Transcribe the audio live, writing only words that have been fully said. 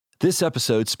This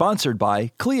episode sponsored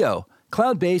by Clio,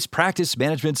 cloud-based practice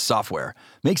management software.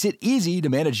 Makes it easy to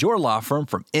manage your law firm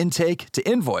from intake to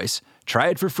invoice. Try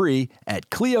it for free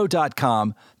at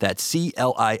Clio.com. That's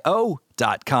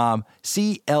CLIO.com,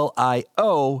 CLIO.com.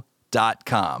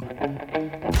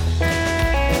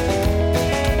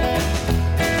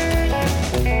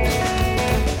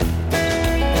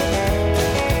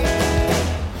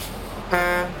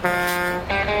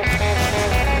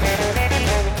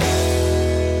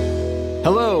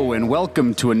 Hello and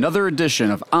welcome to another edition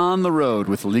of On the Road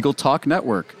with Legal Talk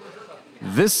Network.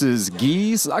 This is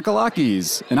Guy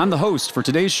Zakalakis, and I'm the host for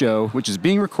today's show, which is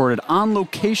being recorded on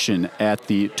location at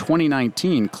the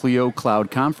 2019 Clio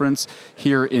Cloud Conference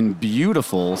here in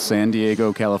beautiful San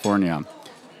Diego, California.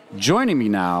 Joining me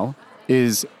now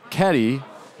is Kati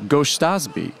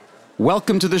Gostasby.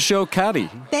 Welcome to the show, Kati.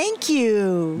 Thank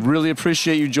you. Really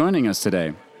appreciate you joining us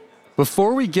today.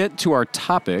 Before we get to our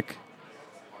topic,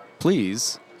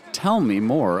 please tell me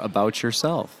more about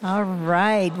yourself. All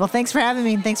right. Well, thanks for having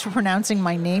me, and thanks for pronouncing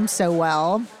my name so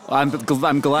well. I'm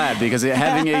glad, because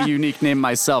having a unique name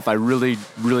myself, I really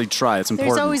try. It's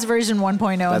important. There's always version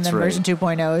 1.0 and then version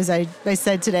 2.0, as I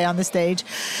said today on the stage.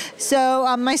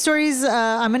 So my story is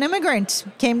I'm an immigrant.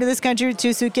 Came to this country with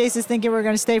 2 suitcases thinking we were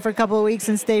going to stay for a couple of weeks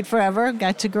and stayed forever.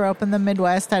 Got to grow up in the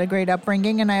Midwest, had a great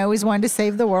upbringing, and I always wanted to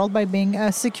save the world by being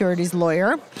a securities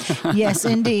lawyer. Yes,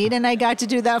 indeed. And I got to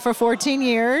do that for 14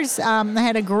 years. I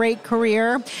had a great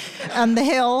career on the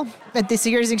Hill at the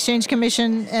Securities Exchange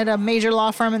Commission at a major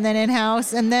law firm and then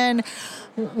in-house. And then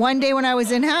one day when I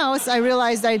was in-house, I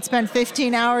realized I'd spent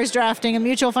 15 hours drafting a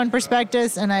mutual fund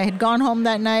prospectus, and I had gone home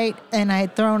that night and I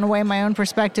had thrown away my own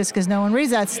prospectus because no one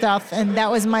reads that stuff. And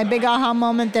that was my big aha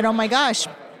moment that, oh my gosh,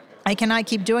 I cannot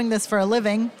keep doing this for a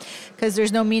living because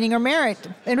there's no meaning or merit.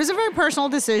 It was a very personal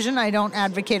decision. I don't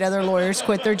advocate other lawyers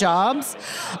quit their jobs.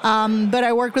 But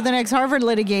I worked with an ex-Harvard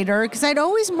litigator because I'd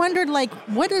always wondered, like,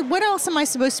 what else am I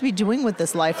supposed to be doing with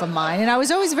this life of mine? And I was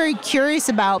always very curious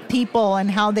about people and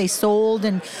how they sold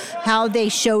and how they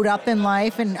showed up in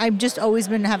life. And I've just always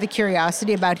have a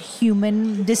curiosity about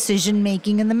human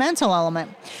decision-making and the mental element.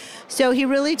 So he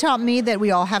really taught me that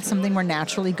we all have something we're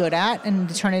naturally good at, and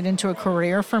to turn it into a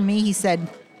career for me, he said,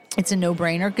 it's a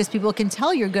no-brainer because people can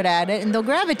tell you're good at it and they'll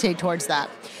gravitate towards that.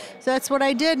 So that's what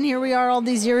I did, and here we are all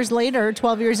these years later,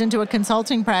 12 years into a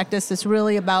consulting practice that's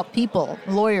really about people,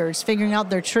 lawyers, figuring out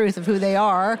their truth of who they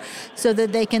are so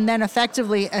that they can then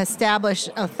effectively establish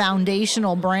a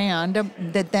foundational brand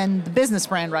that then the business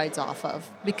brand rides off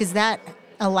of, because that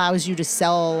allows you to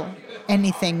sell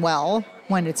anything well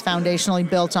when it's foundationally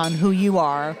built on who you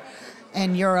are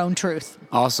and your own truth.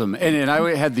 Awesome. And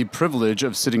I had the privilege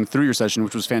of sitting through your session,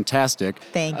 which was fantastic.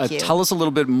 Thank you. Tell us a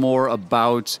little bit more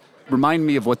about, remind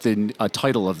me of what the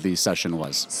title of the session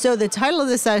was. So the title of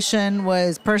the session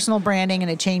was Personal Branding in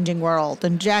a Changing World.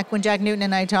 And when Jack Newton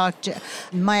and I talked,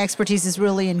 my expertise is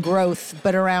really in growth,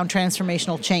 but around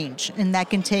transformational change. And that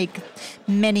can take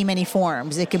many, many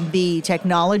forms. It can be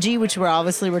technology, which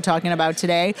we're talking about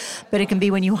today, but it can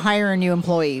be when you hire a new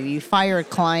employee, you fire a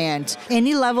client.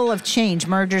 Any level of change,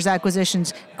 mergers,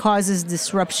 acquisitions, causes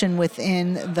disruption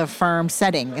within the firm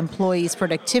setting. Employees'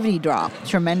 productivity drop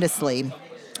tremendously.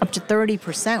 Up to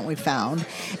 30% we found.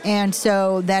 And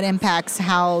so that impacts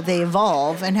how they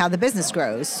evolve and how the business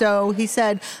grows. So he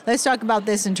said, let's talk about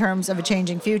this in terms of a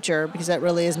changing future, because that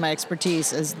really is my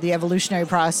expertise, is the evolutionary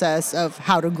process of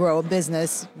how to grow a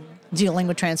business dealing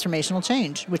with transformational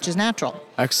change, which is natural.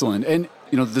 Excellent. And,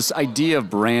 this idea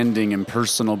of branding and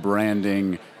personal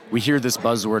branding, we hear this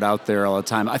buzzword out there all the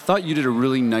time. I thought you did a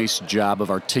really nice job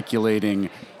of articulating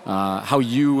how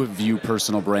you view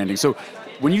personal branding. So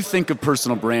when you think of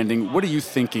personal branding, what are you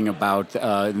thinking about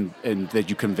and that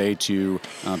you convey to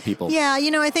people? Yeah,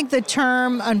 I think the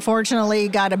term, unfortunately,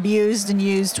 got abused and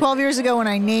used. 12 years ago when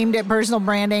I named it personal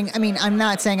branding, I'm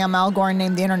not saying I'm Al Gore and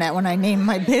named the internet when I named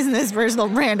my business personal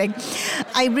branding.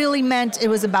 I really meant it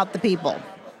was about the people.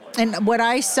 And what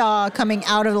I saw coming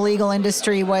out of the legal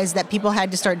industry was that people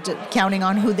had to start counting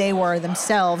on who they were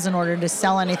themselves in order to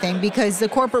sell anything, because the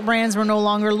corporate brands were no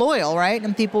longer loyal, right?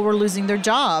 And people were losing their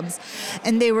jobs.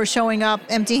 And they were showing up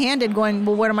empty-handed going,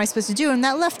 well, what am I supposed to do? And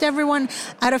that left everyone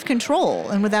out of control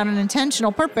and without an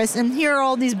intentional purpose. And here are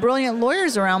all these brilliant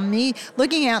lawyers around me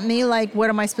looking at me like, what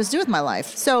am I supposed to do with my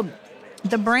life? So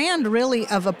the brand really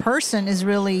of a person is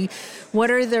really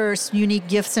what are their unique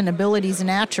gifts and abilities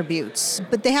and attributes,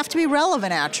 but they have to be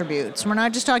relevant attributes. We're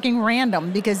not just talking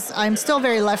random, because I'm still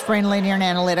very left brain, linear, and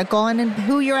analytical, and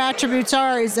who your attributes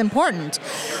are is important.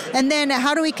 And then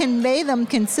how do we convey them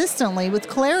consistently with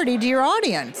clarity to your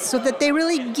audience so that they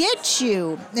really get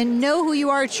you and know who you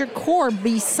are at your core,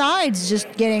 besides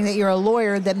just getting that you're a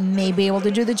lawyer that may be able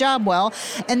to do the job well?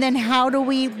 And then how do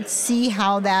we see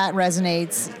how that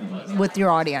resonates with your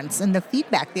audience and the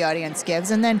feedback the audience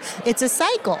gives? And then it's a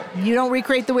cycle. You don't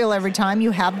recreate the wheel every time.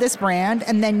 You have this brand,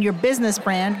 and then your business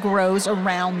brand grows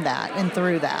around that and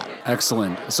through that.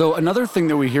 Excellent. So another thing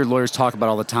that we hear lawyers talk about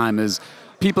all the time is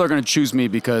people are going to choose me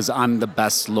because I'm the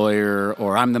best lawyer,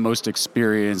 or I'm the most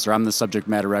experienced, or I'm the subject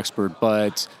matter expert.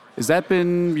 But has that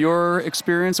been your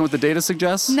experience and what the data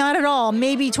suggests? Not at all.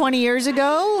 Maybe 20 years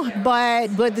ago,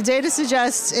 but what the data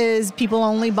suggests is people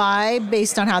only buy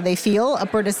based on how they feel.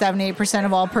 Upward of 78%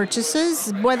 of all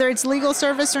purchases, whether it's legal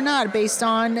service or not, based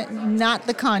on not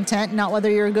the content, not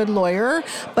whether you're a good lawyer,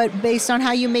 but based on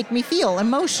how you make me feel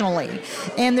emotionally.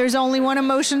 And there's only one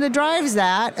emotion that drives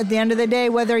that at the end of the day,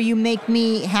 whether you make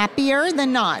me happier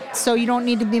than not. So you don't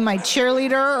need to be my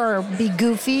cheerleader or be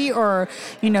goofy or,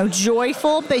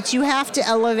 joyful, but you have to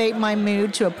elevate my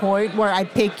mood to a point where I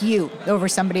pick you over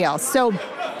somebody else. So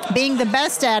being the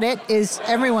best at it is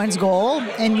everyone's goal,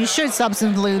 and you should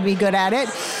substantively be good at it,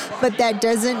 but that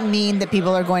doesn't mean that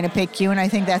people are going to pick you, and I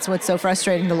think that's what's so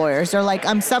frustrating to lawyers. They're like,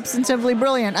 I'm substantively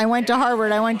brilliant. I went to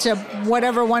Harvard. I went to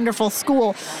whatever wonderful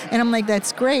school. And I'm like,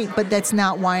 that's great, but that's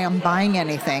not why I'm buying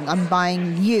anything. I'm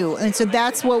buying you. And so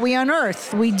that's what we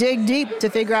unearth. We dig deep to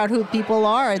figure out who people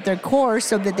are at their core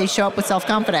so that they show up with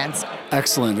self-confidence.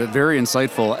 Excellent. Very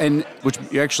insightful. And which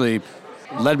actually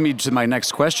led me to my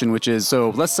next question, which is, so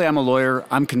let's say I'm a lawyer.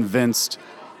 I'm convinced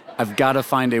I've got to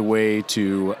find a way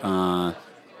to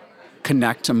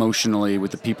connect emotionally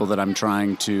with the people that I'm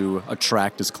trying to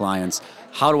attract as clients.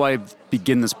 How do I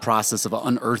begin this process of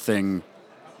unearthing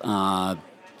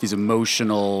these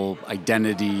emotional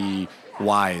identity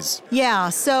whys? Yeah.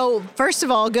 So first of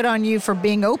all, good on you for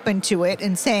being open to it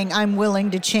and saying, I'm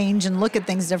willing to change and look at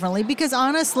things differently. Because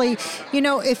honestly,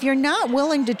 if you're not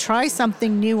willing to try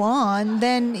something new on,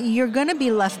 then you're going to be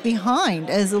left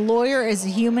behind. As a lawyer, as a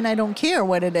human, I don't care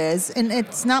what it is. And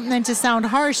it's not meant to sound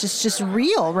harsh. It's just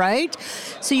real, right?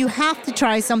 So you have to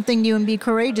try something new and be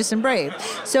courageous and brave.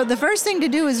 So the first thing to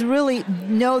do is really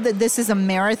know that this is a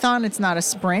marathon. It's not a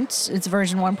sprint. It's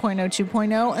version 1.0,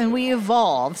 2.0, and we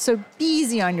evolve. So be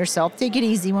easy on yourself. Take it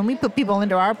easy. When we put people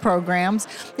into our programs,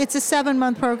 it's a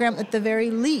 7-month program at the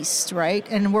very least, right?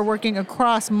 And we're working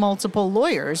across multiple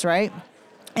lawyers, right?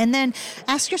 And then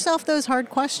ask yourself those hard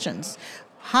questions.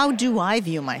 How do I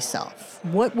view myself?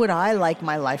 What would I like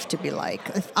my life to be like?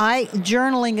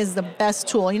 Journaling is the best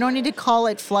tool. You don't need to call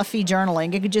it fluffy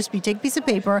journaling. It could just be take a piece of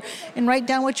paper and write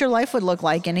down what your life would look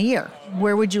like in a year.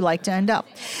 Where would you like to end up?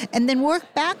 And then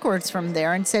work backwards from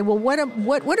there and say, well,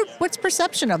 what's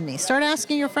perception of me? Start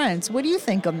asking your friends, what do you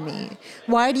think of me?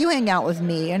 Why do you hang out with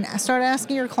me? And start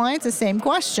asking your clients the same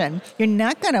question. You're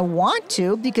not going to want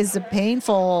to, because the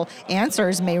painful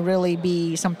answers may really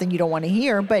be something you don't want to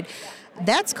hear, but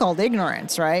that's called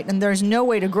ignorance, right? And there's no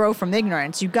way to grow from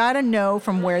ignorance. You got to know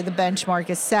from where the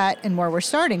benchmark is set and where we're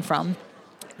starting from.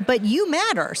 But you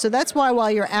matter. So that's why while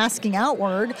you're asking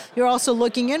outward, you're also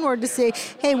looking inward to say,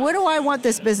 hey, what do I want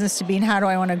this business to be and how do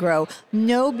I want to grow?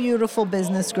 No beautiful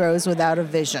business grows without a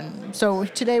vision. So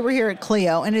today we're here at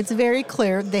Clio, and it's very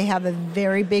clear they have a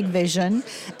very big vision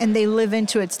and they live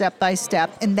into it step by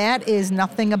step. And that is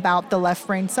nothing about the left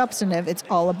brain substantive. It's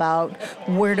all about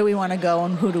where do we want to go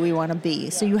and who do we want to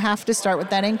be. So you have to start with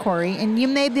that inquiry. And you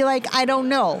may be like, I don't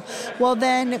know. Well,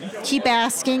 then keep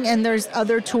asking, and there's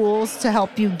other tools to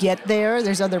help you get there.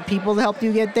 There's other people to help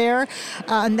you get there.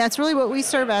 And that's really what we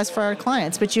serve as for our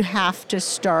clients. But you have to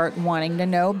start wanting to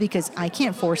know, because I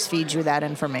can't force feed you that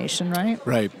information, right?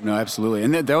 Right. No, absolutely.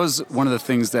 And that was one of the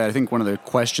things that I think one of the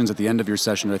questions at the end of your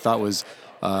session that I thought was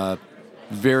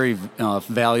very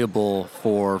valuable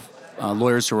for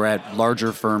lawyers who are at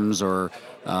larger firms or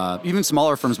even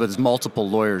smaller firms, but there's multiple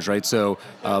lawyers, right? So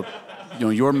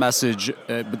your message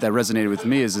that resonated with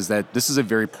me is that this is a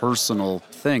very personal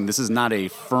thing. This is not a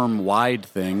firm-wide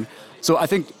thing. So I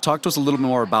think, talk to us a little bit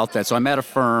more about that. So I'm at a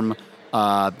firm,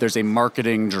 there's a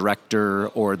marketing director,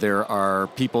 or there are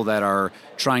people that are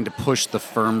trying to push the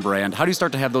firm brand. How do you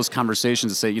start to have those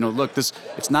conversations to say, look,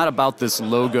 it's not about this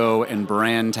logo and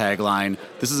brand tagline.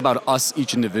 This is about us,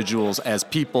 each individuals as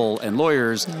people and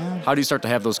lawyers. Yeah. How do you start to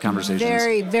have those conversations?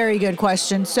 Very, very good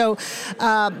question. So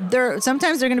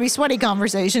sometimes they're going to be sweaty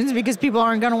conversations because people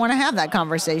aren't going to want to have that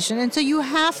conversation. And so you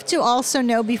have to also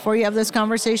know before you have those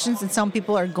conversations that some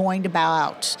people are going to bow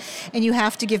out. And you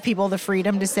have to give people the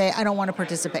freedom to say, I don't want to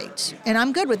participate. And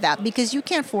I'm good with that because you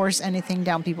can't force anything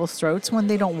down people's throats when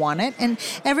they don't want it. And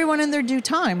everyone in their due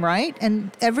time, right? And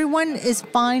everyone is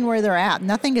fine where they're at.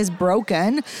 Nothing is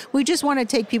broken. We just want to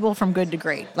take people from good to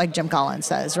great, like Jim Collins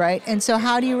says, right? And so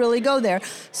how do you really go there?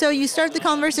 So you start the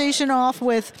conversation off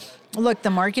with, look,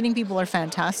 the marketing people are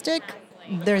fantastic.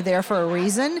 They're there for a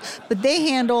reason, but they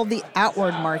handle the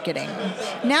outward marketing.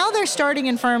 Now they're starting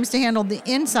in firms to handle the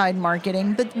inside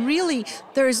marketing, but really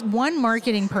there's one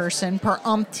marketing person per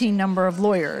umpteen number of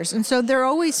lawyers. And so they're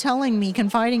always telling me,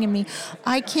 confiding in me,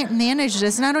 I can't manage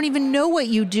this, and I don't even know what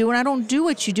you do, and I don't do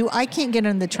what you do. I can't get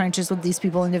in the trenches with these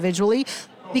people individually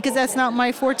because that's not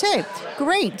my forte.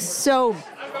 Great. So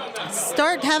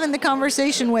start having the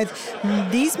conversation with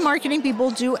these marketing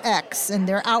people do X and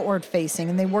they're outward facing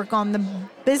and they work on the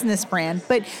business brand,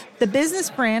 but the business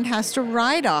brand has to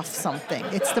ride off something.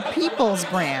 It's the people's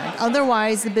brand.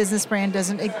 Otherwise, the business brand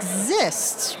doesn't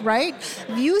exist, right?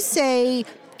 If you say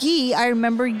Guy, I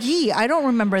remember Guy. I don't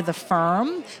remember the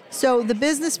firm. So the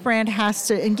business brand has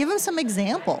to, and give them some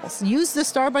examples. Use the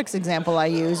Starbucks example I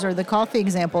use or the coffee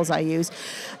examples I use.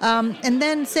 And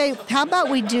then say, how about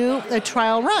we do a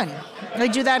trial run? I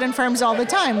do that in firms all the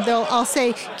time. I'll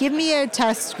say, give me a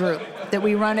test group that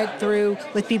we run it through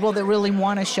with people that really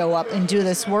want to show up and do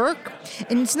this work.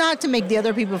 And it's not to make the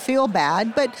other people feel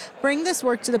bad, but bring this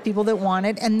work to the people that want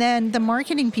it. And then the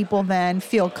marketing people then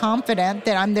feel confident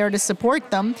that I'm there to support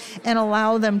them and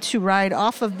allow them to ride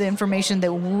off of the information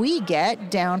that we get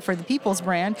down for the people's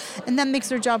brand. And that makes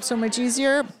their job so much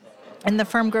easier. And the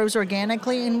firm grows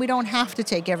organically, and we don't have to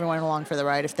take everyone along for the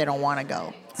ride if they don't want to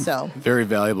go. So very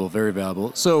valuable, very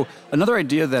valuable. So another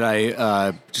idea that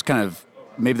I just kind of,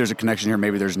 maybe there's a connection here,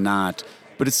 maybe there's not,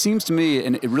 but it seems to me,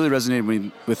 and it really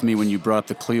resonated with me when you brought up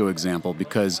the Clio example,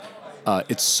 because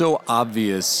it's so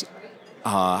obvious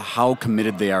how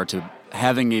committed they are to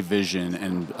having a vision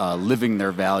and living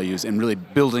their values and really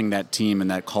building that team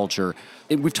and that culture.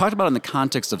 We've talked about it in the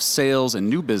context of sales and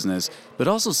new business, but it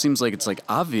also seems like it's like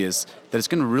obvious that it's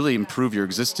going to really improve your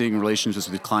existing relationships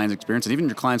with your clients' experience and even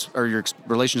your clients or your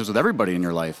relationships with everybody in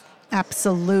your life.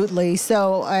 Absolutely.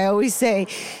 So I always say,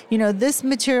 this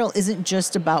material isn't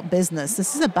just about business.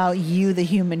 This is about you, the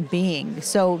human being.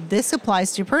 So this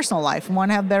applies to your personal life.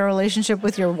 Want to have a better relationship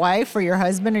with your wife or your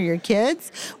husband or your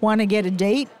kids? Want to get a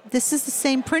date? This is the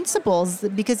same principles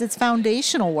because it's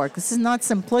foundational work. This is not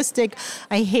simplistic.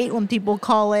 I hate when people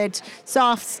call it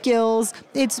soft skills.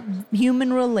 It's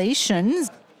human relations.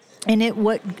 And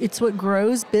it's what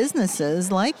grows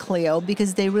businesses like Clio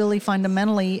because they really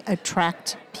fundamentally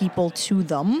attract people to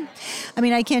them. I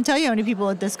mean, I can't tell you how many people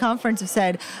at this conference have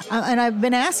said, and I've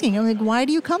been asking, I'm like, why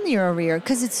do you come year over year?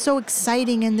 Because it's so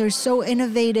exciting and they're so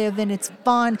innovative and it's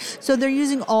fun. So they're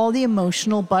using all the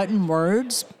emotional button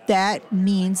words. That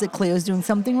means that Clio's doing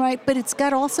something right, but it's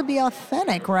got to also be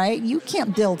authentic, right? You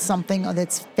can't build something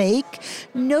that's fake.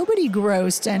 Nobody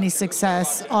grows to any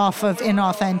success off of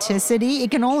inauthenticity.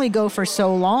 It can only go for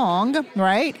so long,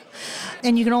 right?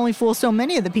 And you can only fool so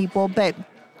many of the people, but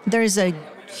there's a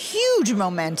huge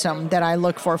momentum that I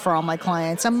look for all my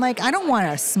clients. I'm like, I don't want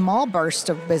a small burst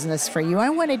of business for you. I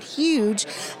want it huge.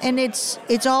 And it's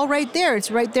all right there.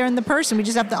 It's right there in the person. We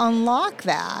just have to unlock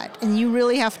that. And you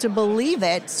really have to believe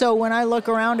it. So when I look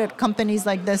around at companies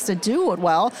like this that do it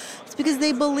well, it's because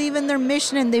they believe in their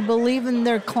mission and they believe in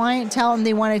their clientele and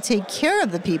they want to take care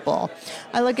of the people.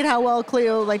 I look at how well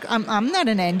Clio, I'm not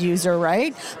an end user,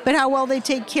 right? But how well they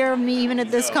take care of me even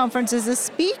at this conference as a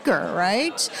speaker,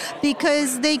 right?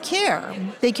 Because they care.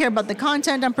 They care about the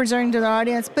content I'm presenting to the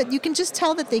audience, but you can just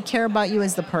tell that they care about you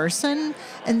as the person,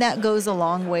 and that goes a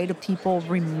long way to people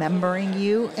remembering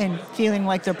you and feeling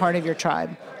like they're part of your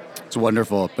tribe. It's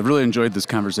wonderful. I've really enjoyed this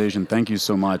conversation. Thank you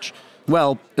so much.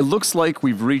 Well, it looks like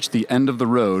we've reached the end of the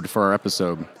road for our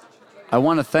episode. I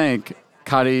want to thank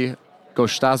Kari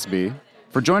Gostasby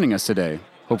for joining us today.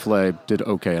 Hopefully I did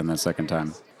okay on that second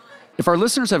time. If our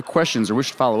listeners have questions or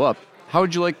wish to follow up, how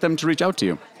would you like them to reach out to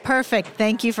you? Perfect.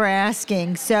 Thank you for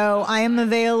asking. So I am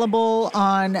available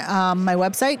on my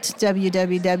website,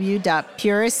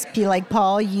 www.puris, P like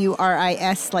Paul,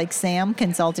 URIS like Sam,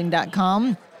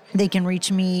 consulting.com. They can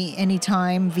reach me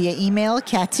anytime via email,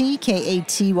 Katy,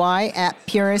 Katy,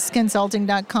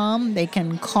 @purisconsulting.com. They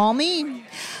can call me.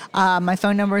 My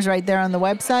phone number is right there on the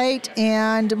website.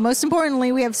 And most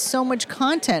importantly, we have so much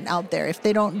content out there. If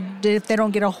they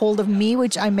don't get a hold of me,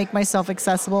 which I make myself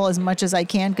accessible as much as I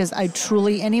can, because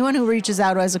anyone who reaches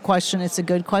out who has a question, it's a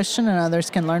good question and others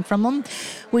can learn from them.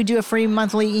 We do a free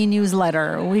monthly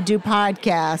e-newsletter. We do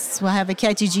podcasts. We'll have a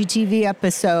catchy GTV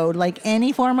episode. Like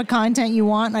any form of content you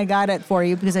want, I got it for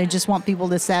you, because I just want people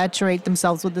to saturate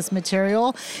themselves with this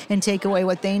material and take away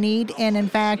what they need. And in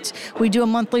fact, we do a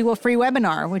monthly free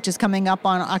webinar, which is coming up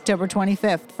on October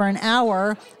 25th for an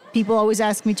hour. People always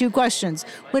ask me two questions.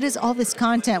 What is all this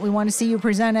content? We want to see you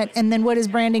present it. And then what is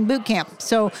Branding Bootcamp?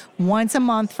 So once a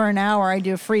month for an hour, I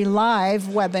do a free live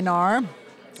webinar.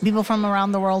 People from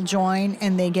around the world join,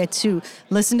 and they get to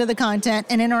listen to the content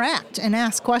and interact and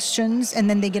ask questions, and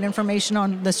then they get information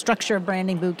on the structure of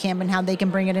Branding Bootcamp and how they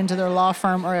can bring it into their law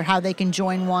firm, or how they can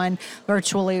join one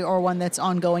virtually or one that's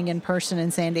ongoing in person in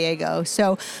San Diego.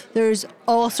 So there's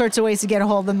all sorts of ways to get a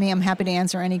hold of me. I'm happy to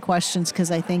answer any questions,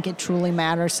 because I think it truly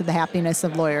matters to the happiness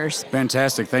of lawyers.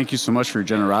 Fantastic. Thank you so much for your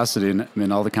generosity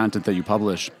and all the content that you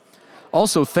publish.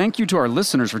 Also, thank you to our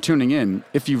listeners for tuning in.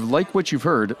 If you like what you've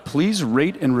heard, please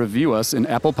rate and review us in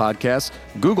Apple Podcasts,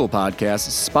 Google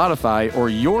Podcasts, Spotify, or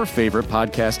your favorite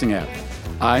podcasting app.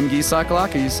 I'm Guy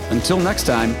Sakalakis. Until next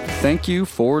time, thank you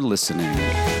for listening.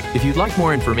 If you'd like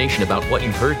more information about what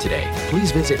you've heard today,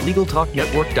 please visit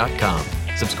LegalTalkNetwork.com.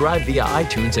 Subscribe via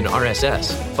iTunes and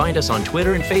RSS. Find us on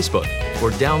Twitter and Facebook,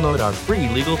 or download our free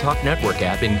Legal Talk Network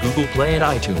app in Google Play and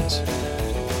iTunes.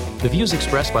 The views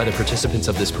expressed by the participants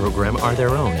of this program are their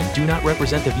own and do not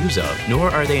represent the views of, nor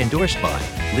are they endorsed by,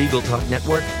 Legal Talk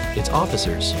Network, its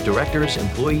officers, directors,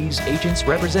 employees, agents,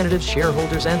 representatives,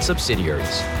 shareholders, and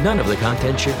subsidiaries. None of the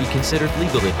content should be considered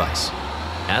legal advice.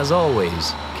 As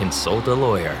always, consult a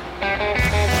lawyer.